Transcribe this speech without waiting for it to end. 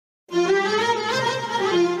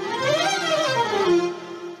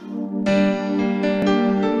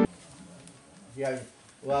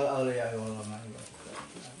wal awliya wal ulama.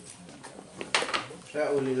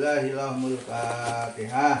 Sa'ulillahi lahumul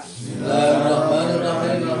Fatihah.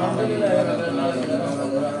 Bismillahirrahmanirrahim. Alhamdulillahirabbil alamin.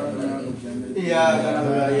 Iyyaka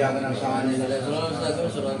na'budu wa iyyaka nasta'in.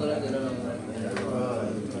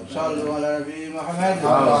 Shallu ala Nabi Muhammad.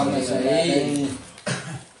 Allahumma shalli.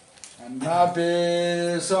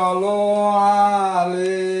 Nabi sallallahu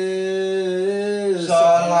alaihi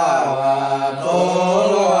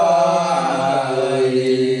salawatullah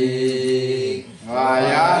alaihi wa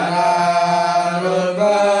yanarul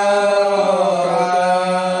barakat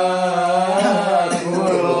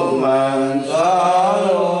kullu man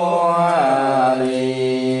sallallahu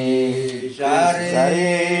alaihi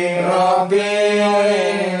syari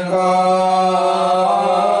rabbil qadatan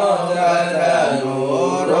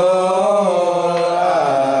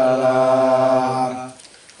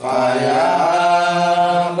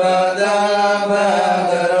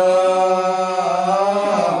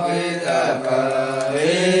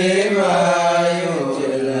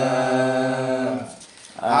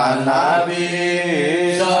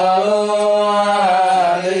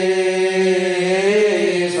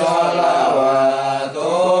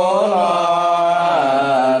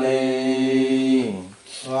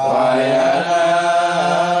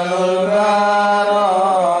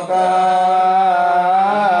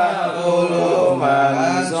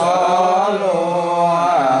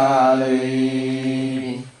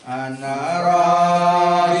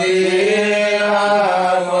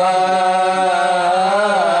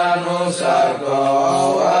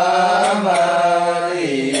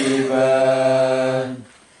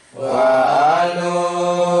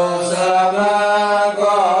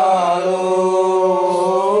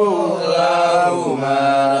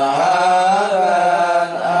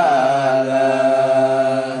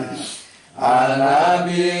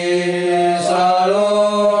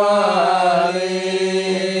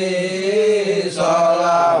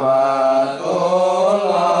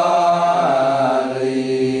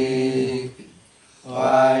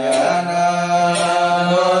Wa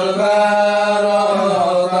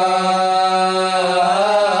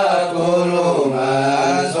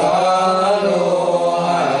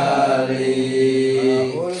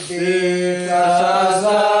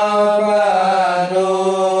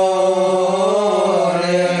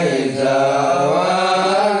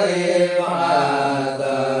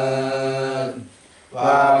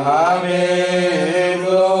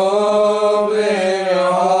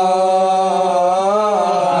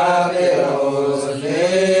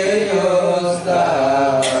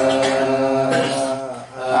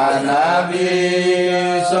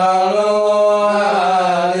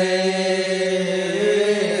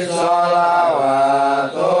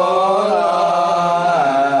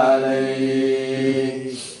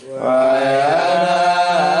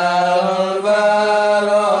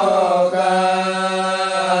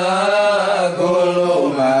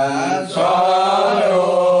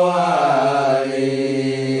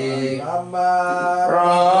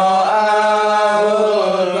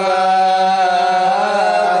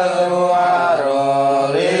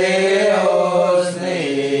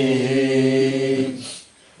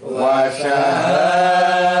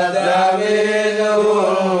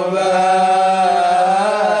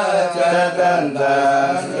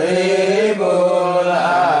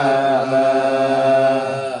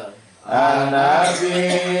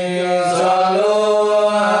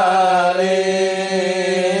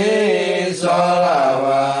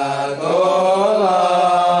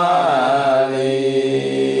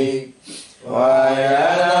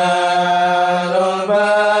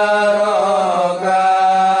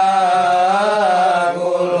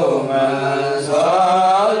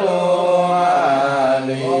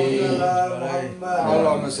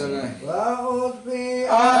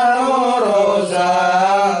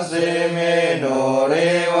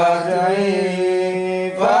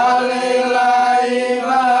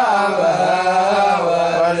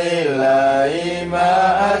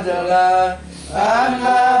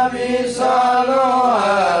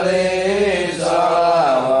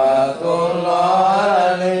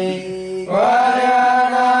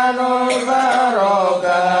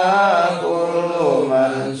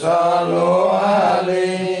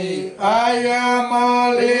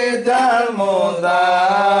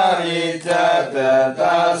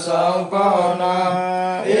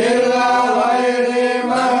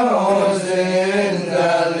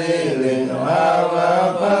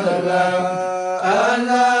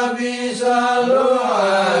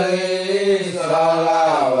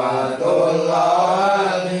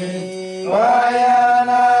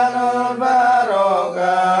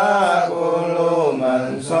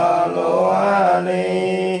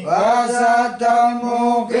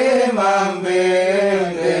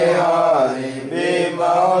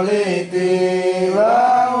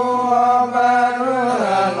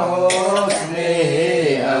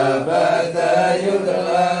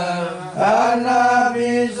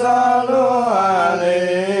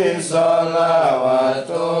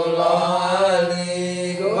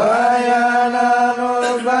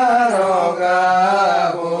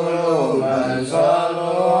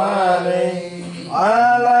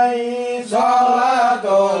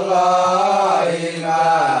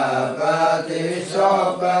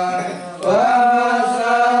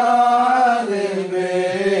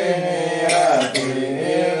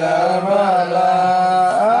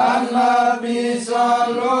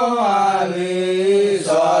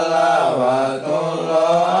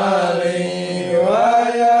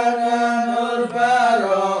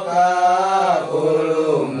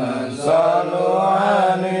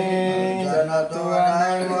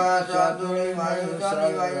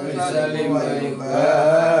وسلم وبارك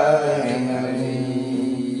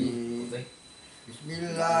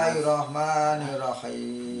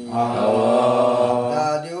Bismillahirrahmanirrahim.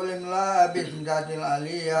 Tadi ulimlah bismillahil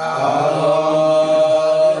aliyah.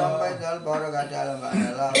 Sampai dal barakatal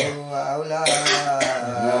ma'alahu wa aula.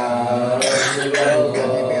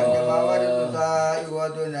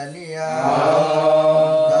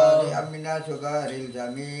 Sukaril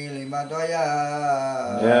jamil matoya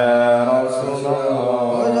ya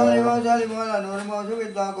Rasulullah wa sallim ala nur mawsubit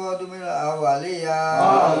taqatumil awaliya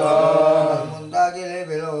muntakil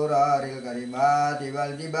bil uraril karimati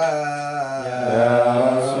wal jibal ya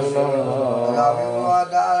Rasulullah Rabi'ul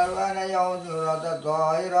Awal wa ana yawzurata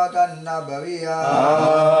tahiratan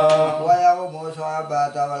nabawiyah wa yawmu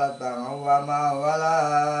sahabata walat wa mawala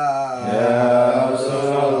ya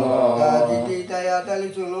Rasulullah tadi tayatali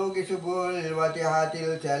suluki subul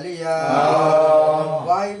watihatil jaliyah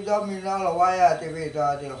wa hibdha minal wayati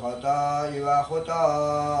fitatil khata'i wa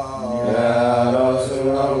khuta'i ya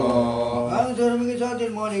Rasulullah Ansur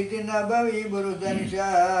mengisatil maulidin nabawi burudan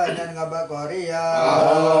syah dan ngabakoriya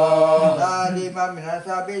tadi mamina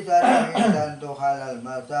sabi sarami dan tuhalal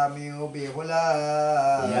masami ubi hula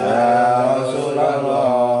ya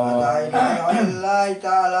Rasulullah Ta'ini Allah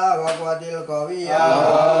ta'ala wa quwatil qawiyah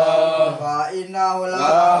wa innahu la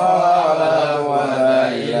hawla wala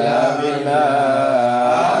illa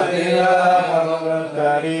billah aliyahul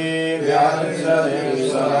karim bi'adil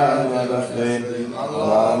salam wa taslim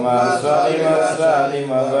Allahumma salli wa sallim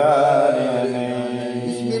wa barik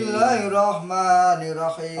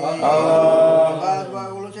Bismillahirrahmanirrahim.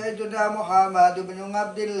 Sayyidina Muhammad bin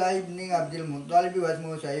Abdullah bin Abdul Muttalib wa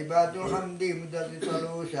ismu Saibatul Hamdi Mudatil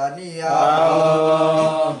Solusaniyah.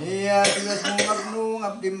 Dia ismu Magnu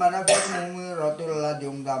Abdi Manafat Mumiratul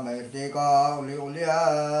Ladium Dama Irtika Uli Ulia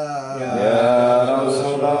ya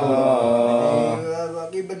Rasulullah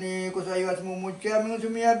Ibni Kusai wa ismu Mucam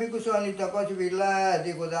Sumia bi Kusali Taqasbillah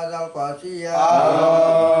di Kudatal Qasiyah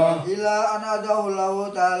ila anadahu lahu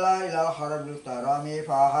ta'ala ila al-harabil tarami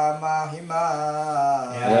fahama hima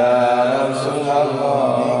ya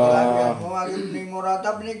Rasulullah ibni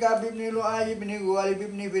Muratab ibni Kab ibni Lu'ay ibni Guwalib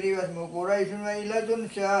ibni Biri wasmu Quraish wa ilatun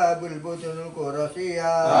syabul butunul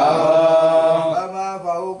Qurasiyah Bama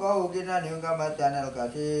fauqahu kinan yungkamatan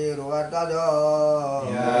al-kasir wartado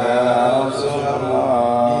ya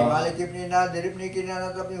Rasulullah Malik ibni Nadir ibni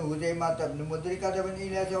Kinanat ibni Huzaimat ibni Mudrikat ibni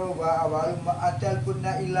Ilyas wa awal ma'atal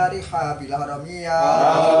kunna illa riha bil haramiyah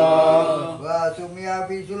wa sumya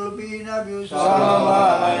fi sulbi Nabi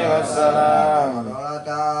sallallahu alaihi wasallam Allah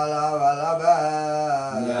ta'ala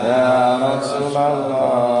walabah ya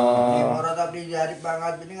Rasulullah Muratab dijari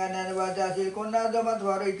pangat dengan wadasil kunna damat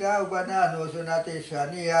warika ubana nusunati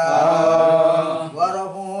syaniya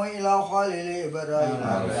warafuhu ila khalili Ibrahim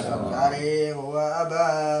al-Syari huwa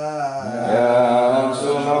abah ya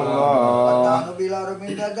Rasulullah Patanu bila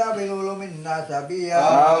rumin dadabil ulumin nasabiyah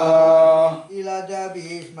ila jabi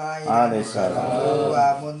Ismail alaihissalam wa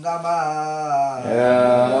muntama ya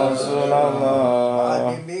Rasulullah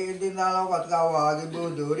Adim bi'intin alakat kawagi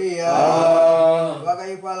buduriyah wa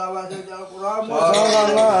kaifala wasujal Qur'an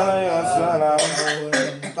sallallahu alaihi wasallam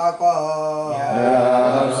Tako ya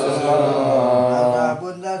Rasulullah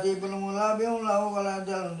Asabun dasi belum labiun lahu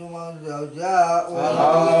kaladal untuk zauja'u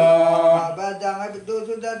Abadang itu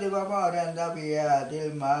sudah dibaparan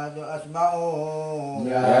tabiatil madul asma'u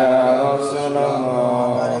ya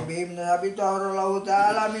Rasulullah Karibim nabi ta'ala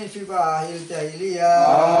ta'ala min sifahil jahiliyah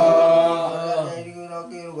Jadi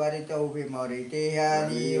kurokir wari taufi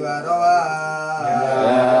mauritihani warawah ya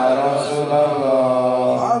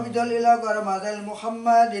Rasulullah Abdul ila karamatal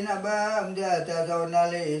Muhammadin abam jata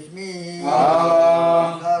sawnali ismi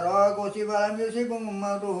Tara kusibalam yusibung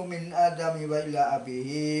maruh min adami wa ila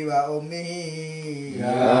abihi wa ummihi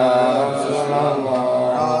ya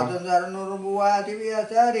Rasulullah Radun dar nurbuwati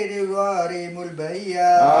biasari riwari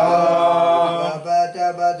mulbahiyah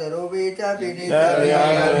Wabata badru bita bini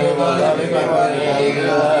Syari'an al-Mutalib wa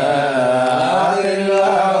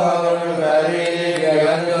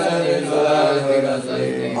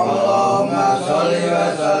Allahumma sholli wa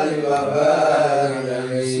sallim wa barik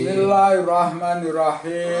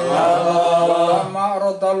Bismillahirrahmanirrahim. Allahumma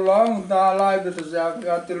radallahu ta'ala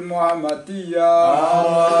bitazakatil Muhammadiyah.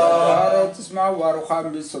 Aratisma warham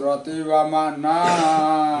bisrati wa mana.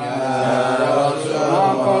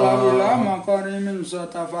 Maqala ila maqarimin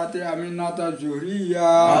sotafati aminata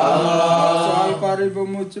zuhriya soal qaribu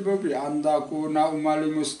mujibu bi antakuna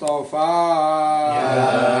umali mustafa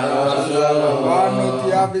wa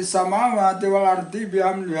nutia bisamawati wal ardi bi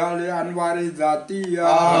amlihali anwari dhatiya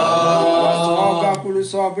wa soga kulu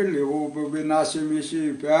sobil lihubu binasimi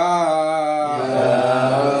shibah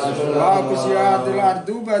wa kusiatil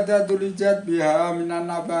ardu badadul ijad biha minan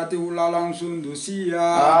nabati ulalang sundusia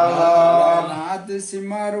hati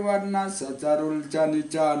simar warna sajarul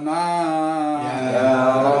jani-jana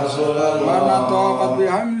warna toqat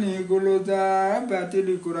bihamni guluda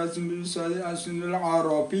batili kurasmi saya asunul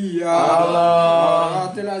arabiyya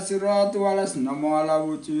atil asirat walas namu ala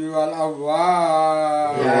wuji wal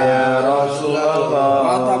awal ya Rasulullah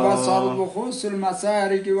wa tabassar bukhusul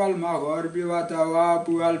masariki wal magharibi wa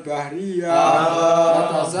tawabu wal bahriyya wa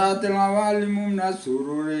tasatil awalimum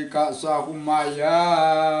nasururi ka'sahumaya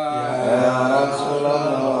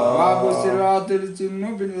wa busiratil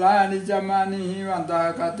jinnu billahi jamanihi wa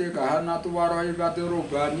antahakati kahanatu wa rahibati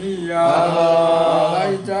rubaniyya wa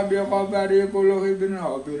laijabi qabari kuluhi bin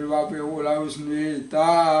habir wa bi'ula husnita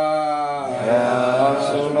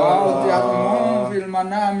wa utihatmu fil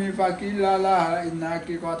manami fakilalaha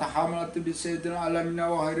innaki qad hamalat bisaydil alamina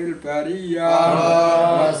wa khairil bariyya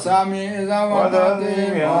wa sami idha wa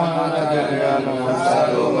tati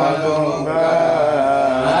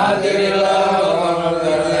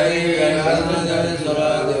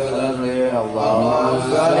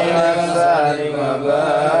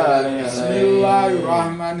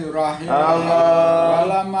Bismillahirrahmanirrahim.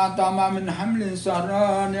 Walamma tama min hamlin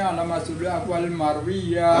sahrani ala masuli aqwal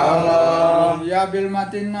marwiyah ya bil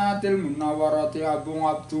matinatil munawwarati Abu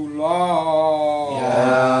Abdullah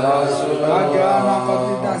ya Rasulullah kana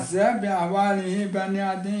qad tazza bi ahwalihi bani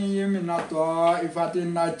adiyyi min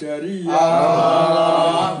at-ta'ifatin najariyah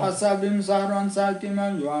fasabim sahran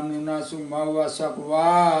sakiman yu'anuna summa wa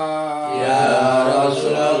saqwa ya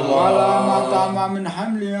Rasulullah walamma tama min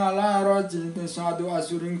hamli ala rajin sadu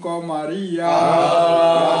asurin komariya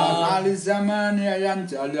ali zamani yang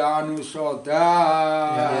jali anu soda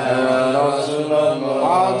ya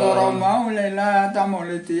Rasulullah adara maulila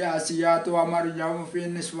tamuliti asiyatu wa maryam fi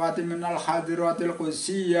niswati minal hadiratil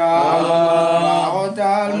qusiyya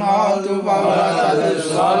ma'udal ma'udu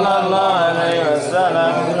sallallahu alaihi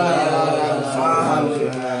wasallam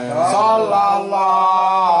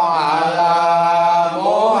sallallahu ala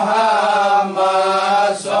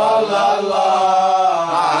Muhammad sallallahu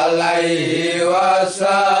alaihi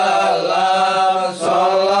wasallam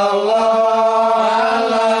sallallahu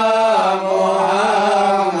ala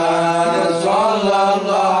Muhammad sallallahu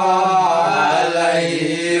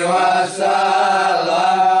alaihi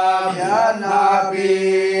wasallam ya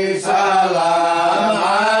Nabi salam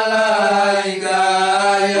alaika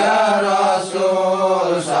ya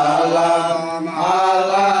Rasul salam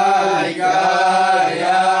alaika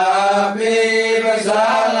ya Habib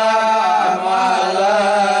salam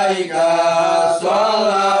alaika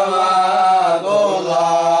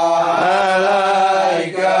salawatullah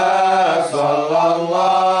alaika sallallahu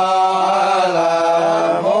ala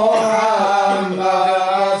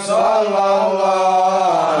Muhammad sallallahu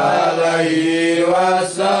alaihi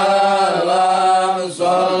wasallam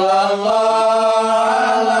sallallahu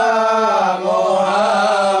ala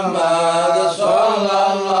Muhammad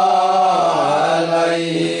sallallahu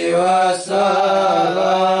alaihi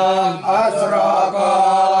wasallam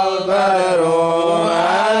asraqal badru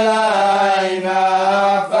alaina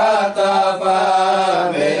fatafa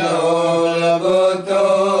minul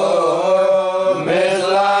butur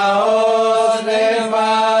misla husni ma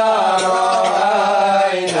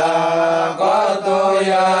ra'ayna qatu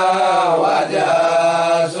ya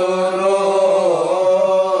wajah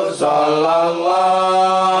surur sallallahu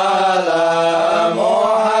ala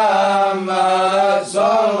Muhammad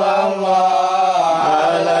sallallahu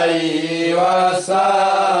alaihi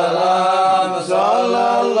wasallam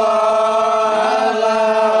sallallahu ala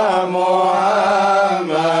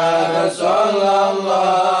Muhammad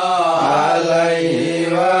sallallahu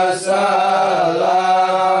alaihi wasallam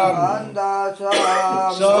anta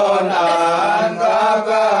salam sunan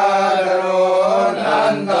kabarun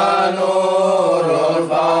anta nurul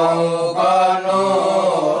fauqa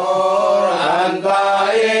nur anta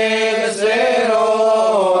iksiru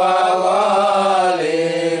wa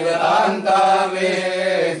ghalib anta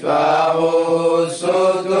misbahu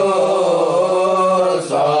sudur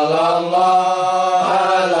sallallahu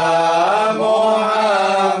ala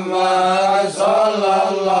Muhammad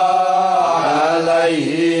sallallahu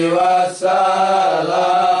alaihi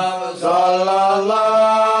wasallam sallallahu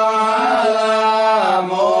ala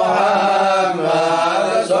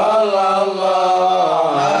Muhammad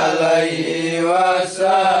sallallahu alaihi wasallam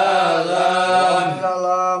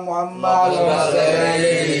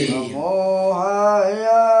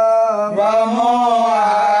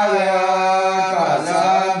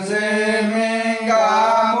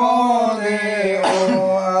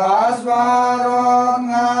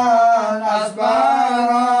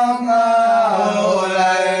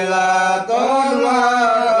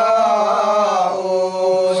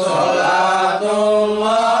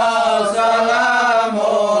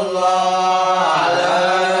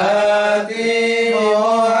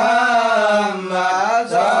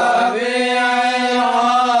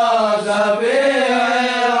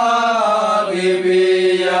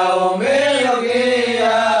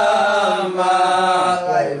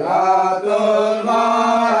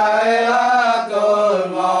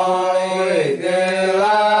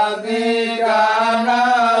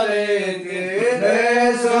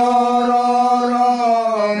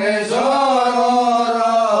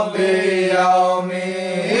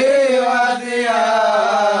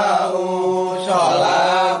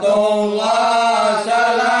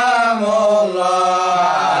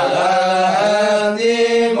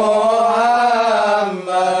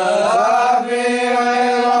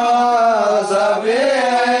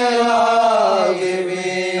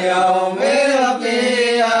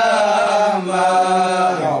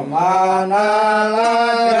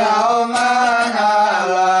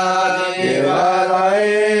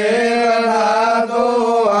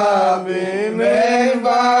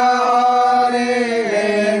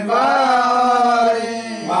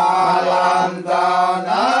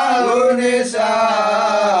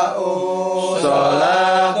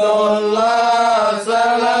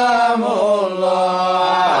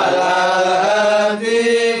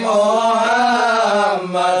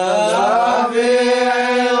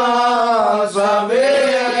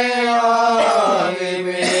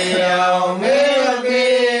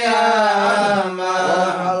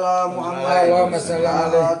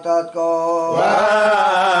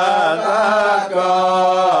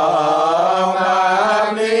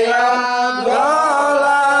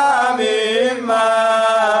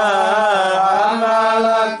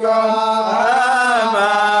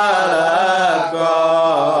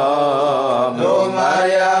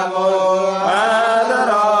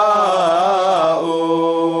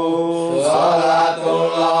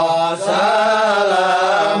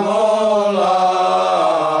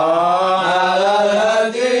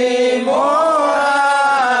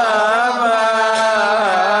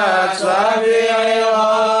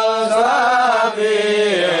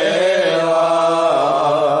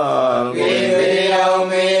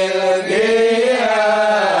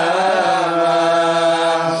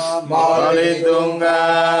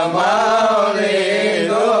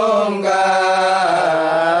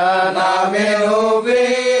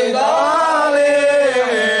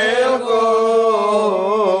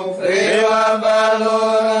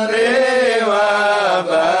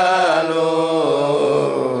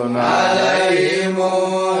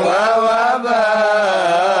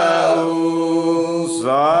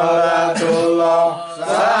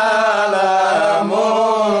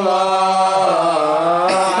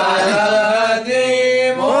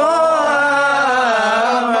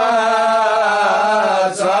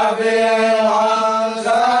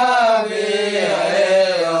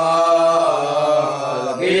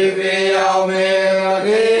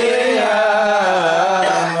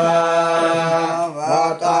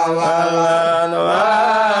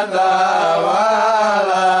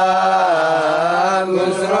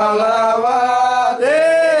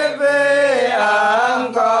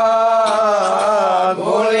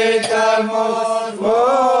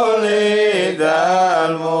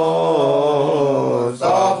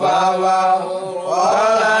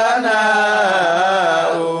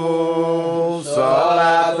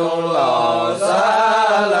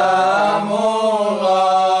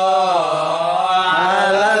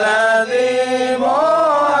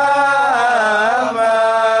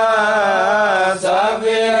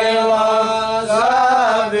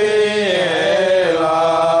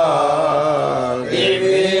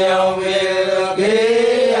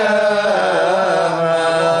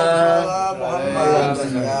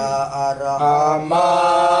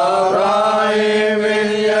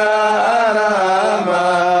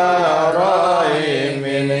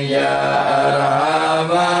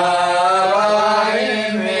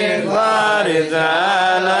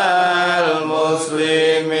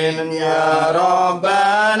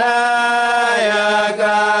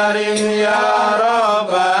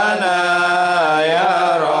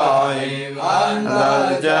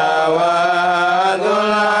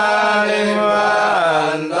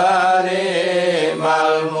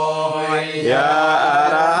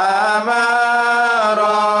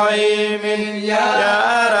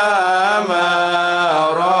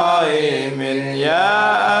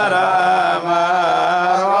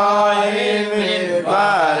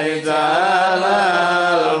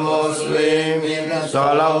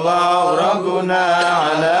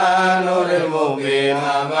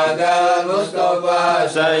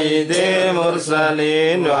Sayyidil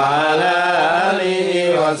mursalin wa ala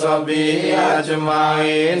alihi wa sahbihi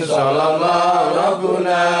ajma'in. Sallallahu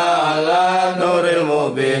rabbuna ala nuril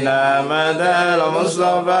mubin Ahmadal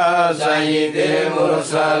Mustafa Sayyidil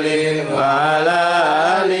mursalin wa ala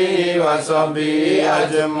alihi wa sahbihi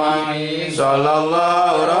ajma'in.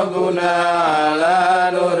 Sallallahu rabbuna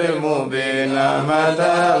ala nuril mubin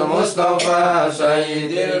Ahmadal Mustafa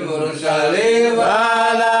Sayyidil mursalin wa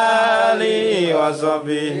ala alihi wa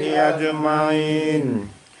sahbihi ajma'in.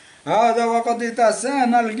 Hadza waqad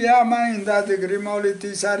tasana al-qiyamah inda dhikri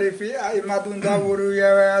maulidi syarifi aimatun dawuru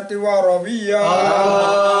yawati wa rabiya.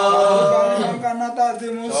 Karena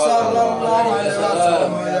tadimu sallallahu alaihi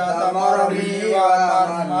wasallam ya tamarami wa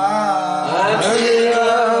anma.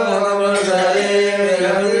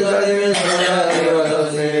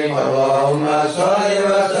 Allahumma shalli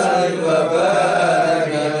wa sallim wa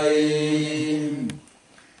barik alaihi.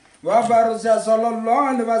 Wa barza sallallahu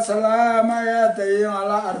alaihi wasallam ayati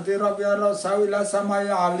ala ardi rabbiya rasawila samai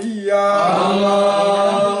aliyya.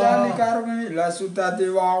 Allah dan karmi la sutati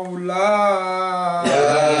wa ula.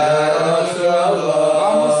 Ya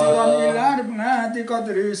Rasulullah musiwan ila ibnati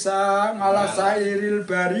qadrisa ala sairil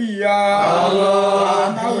bariya.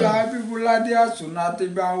 Allah maula bibuladi sunati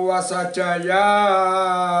bahwa sajaya.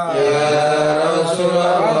 Ya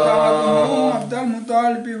Rasulullah Abdul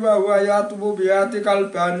mutalibi bahwa yatubu biati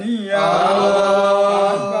kalbani. Ya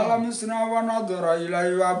Allah Balam isna wa nadra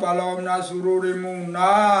ilaihi wa balam nasururi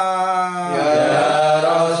muna. Ya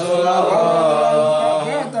Rasulullah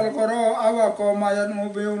Batal qara wa qamayat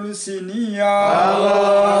mubiul siniya.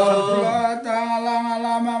 Allah ta'ala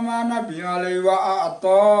alama ma nabi alaihi wa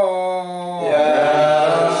a'ta. Ya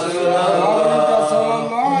Rasulullah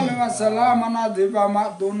sallallahu alaihi wasallam nadifa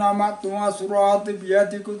maktuna maktuna surati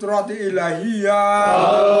biyati kudrati ilahiyya.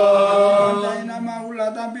 Allah inna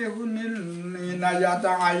maulata bihunil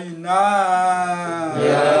inayata aina.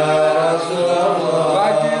 Ya Rasulullah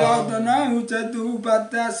wakilautana hujatuhu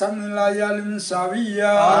batta samilayalin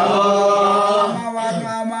sawiya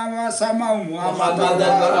Mama sama Muhammad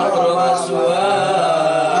dan para rasul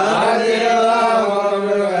Adillah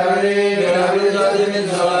Muhammad karim Berjanji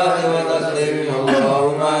Selain wa taslim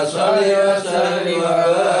Allahumma shalli wa sallim wa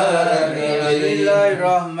barik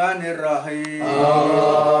Bismillahirrahmanirrahim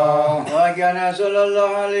Wa kana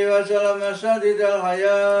sallallahu alaihi wasallam sadidal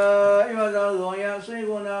haya'i wa dhallu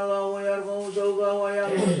yasibuna Allah wa yarfa'u sawba wa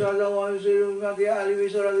yamsada wa yusiru mati ahli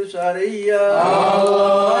bisurati sariyya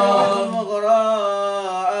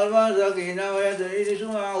al-Barzanji wa yad'ini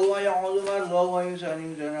suma'ahu wa ya'udhu mardahu wa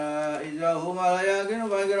yusanim jana'izahum ala yakinu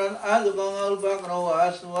bagiran adqan al-baqra wa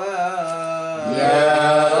aswa Ya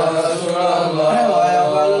Rasulallah wa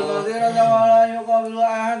yaqbalul madirata wa la yuqabilu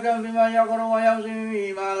ahadan bima yaqru wa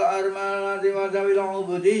yamsi ma'al armanati wa dabil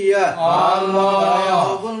ubudiyah Allah wa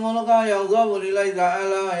yaqbul mulka yaghabu lillahi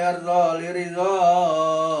ta'ala wa yarda liridha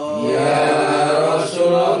Ya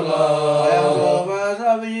Rasulallah wa yaqbul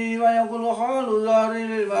fasabi wa yaqul khalu zahri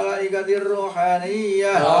lil malaikatir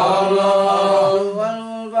ruhaniyah Allah wal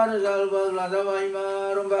barzal bazlata wa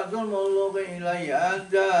imarum ba'dul muluki ilaihi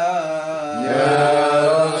adda Ya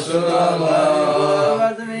Rasulallah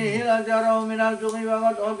Batnihi la jarau minal tuqi wa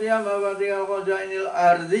qad utiya mafatihal khazainil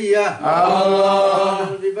ardiyah Allah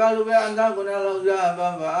Dibalu bi'antakun alau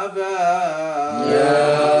zahaban fa'aba Ya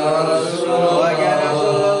Rasulullah Wa kana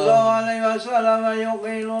sallallahu alaihi wasallam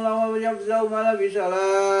yuqilu lahu yabzau mala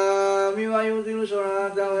bisalami wa yutilu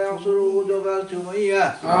surata wa yaksuru kutubal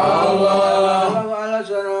jumiyah Allah wa ala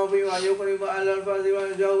sarafi wa yukrimu ala al-fadhi wa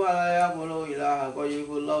yajau wa la yakulu ilaha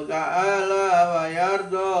qayyibullahu ta'ala wa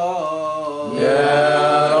yarda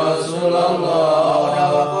Ya Rasulullah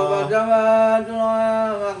wa qabadamatul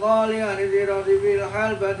maqali anidirati bil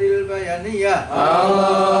halbatil bayaniyah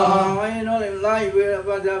Allah wa inul imla'i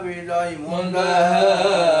pada bidai muntaha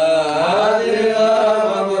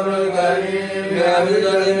Adillah Muhammad karim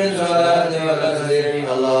Berjanji Selain wa taslim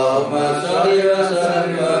Allahumma shalli wa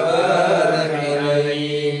sallim wa barik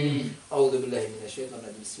alaihi A'udzu billahi minasyaitonir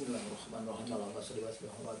rajim Bismillahirrahmanirrahim Allahumma shalli wa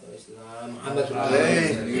sallim wa barik ala Muhammad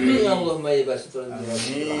Allahumma ya basitul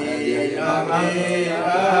amin amin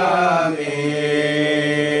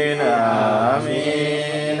amin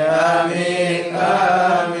amin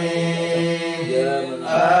amin ya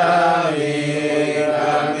amin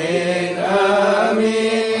amin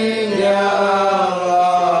amin ya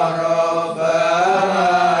Allah rabbal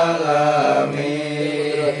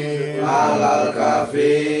alamin alal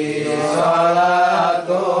kafi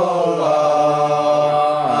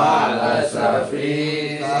salatullah ala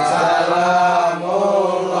safi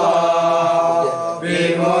salamullah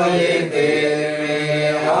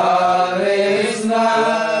bimulitin haris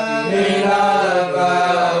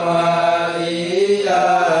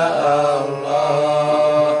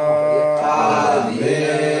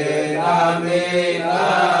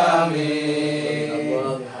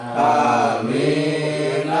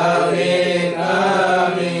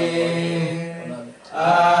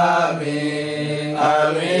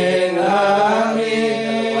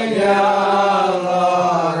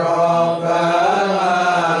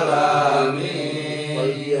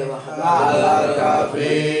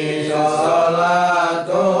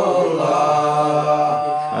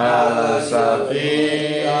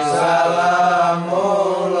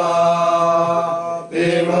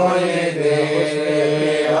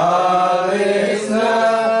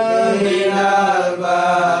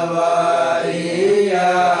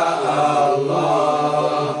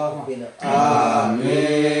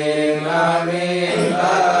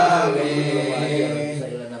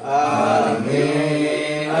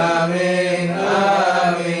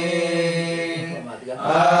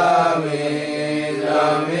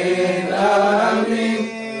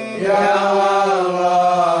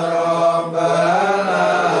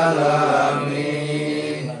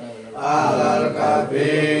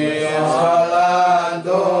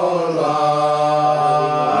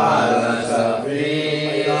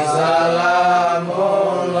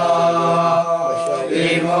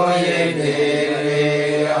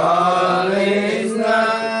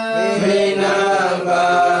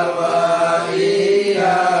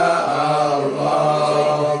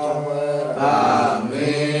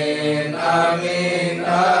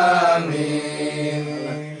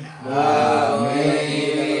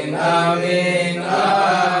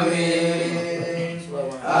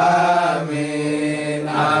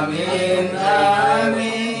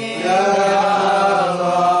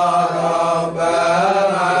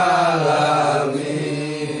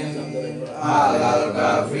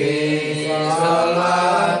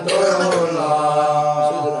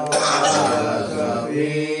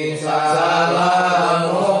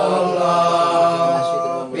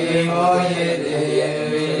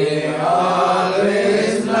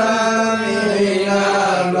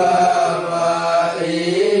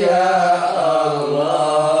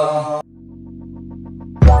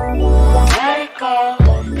Allah